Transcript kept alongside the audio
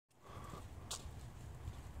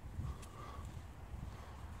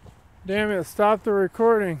Damn it, stop the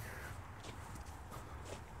recording.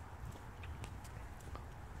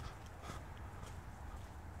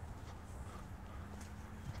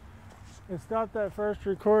 It stopped that first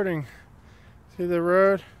recording. See the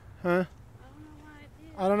road? Huh? I don't know why I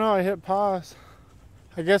did. I don't know, I hit pause.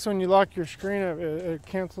 I guess when you lock your screen up, it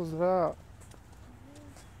cancels it out.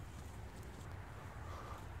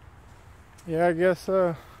 Yeah, I guess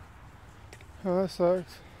so. Oh, that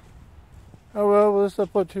sucks. Oh well, we'll just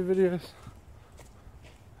upload 2 videos.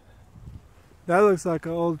 That looks like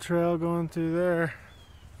an old trail going through there.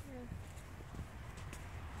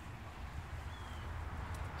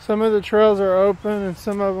 Some of the trails are open and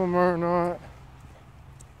some of them are not.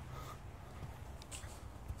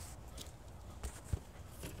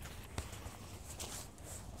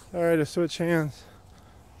 Sorry to switch hands.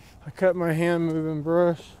 I cut my hand moving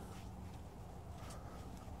brush.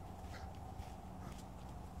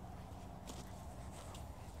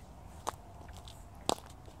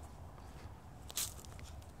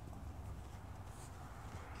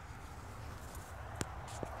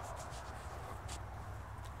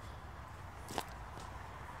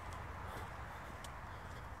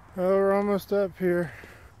 Oh, we're almost up here.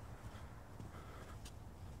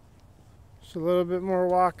 Just a little bit more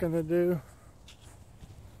walking to do.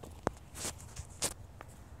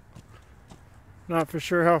 Not for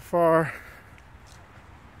sure how far.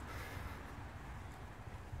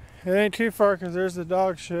 It ain't too far because there's the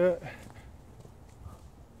dog shit.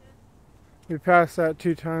 We passed that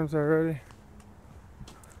 2 times already.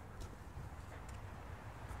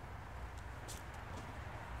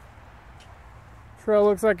 Trail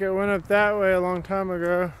looks like it went up that way a long time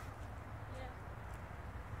ago. Yeah.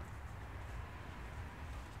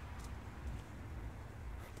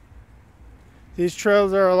 These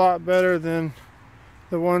trails are a lot better than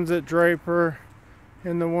the ones at Draper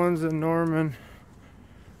and the ones in Norman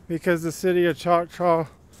because the city of Choctaw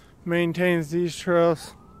maintains these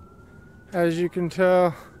trails. As you can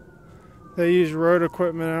tell, they use road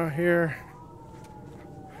equipment out here,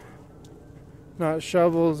 not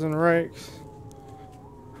shovels and rakes.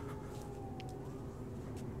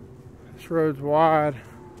 This road's wide.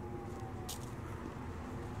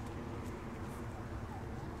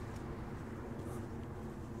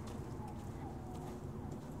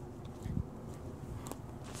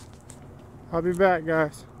 I'll be back,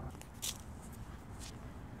 guys.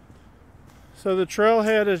 So the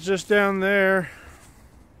trailhead is just down there.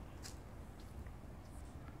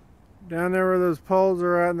 Down there where those poles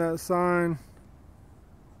are at and that sign.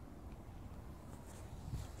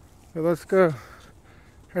 So let's go.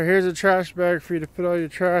 Right, here's a trash bag for you to put all your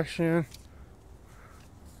trash in.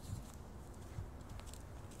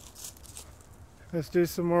 Let's do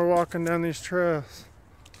some more walking down these trails.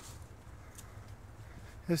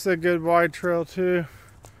 This is a good wide trail too.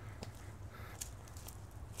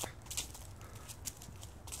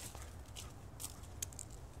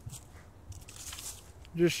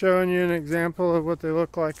 Just showing you an example of what they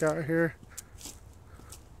look like out here.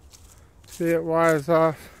 See, it wires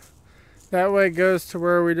off. That way goes to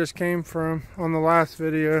where we just came from on the last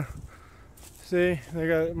video. See, they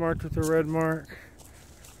got it marked with a red mark.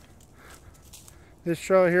 This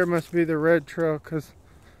trail here must be the red trail because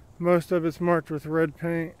most of it's marked with red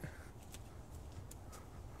paint.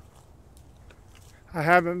 I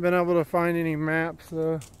haven't been able to find any maps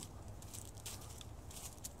though.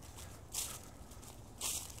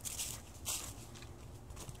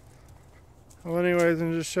 Well, anyways,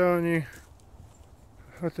 I'm just showing you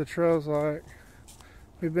what the trail's like.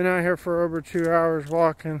 We've been out here for over 2 hours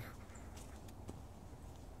walking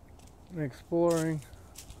and exploring,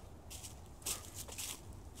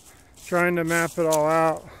 trying to map it all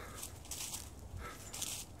out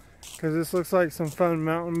because this looks like some fun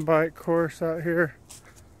mountain bike course out here.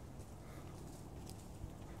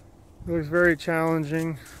 It looks very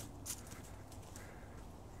challenging.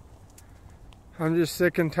 I'm just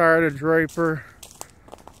sick and tired of Draper,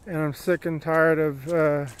 and I'm sick and tired of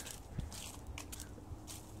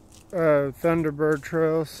Thunderbird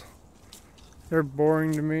trails. They're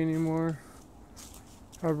boring to me anymore.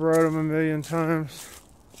 I've rode them a million times.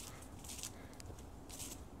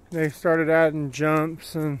 They started adding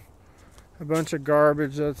jumps and a bunch of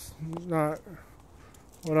garbage. That's not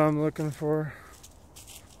what I'm looking for.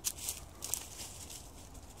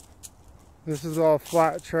 This is all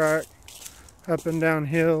flat track, up and down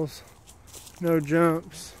hills, no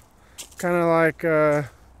jumps. Kind of like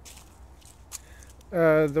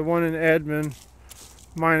the one in Edmond,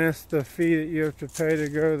 minus the fee that you have to pay to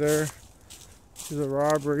go there, which is a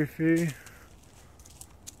robbery fee.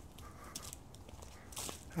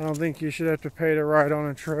 I don't think you should have to pay to ride on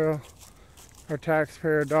a trail. our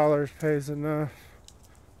taxpayer dollars pays enough.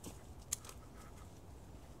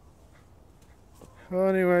 Well,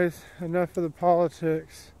 anyways, enough of the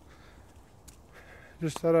politics.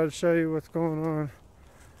 Just thought I'd show you what's going on.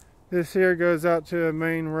 This here goes out to a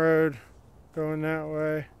main road going that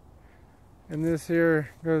way. And this here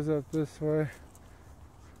goes up this way.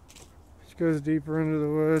 Which goes deeper into the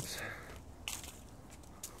woods.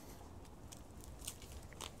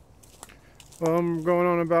 Well, I'm going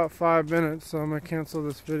on about 5 minutes, so I'm going to cancel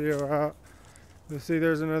this video out. You'll see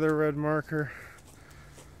there's another red marker.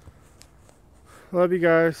 Love you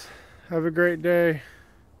guys. Have a great day.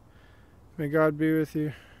 May God be with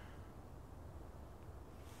you.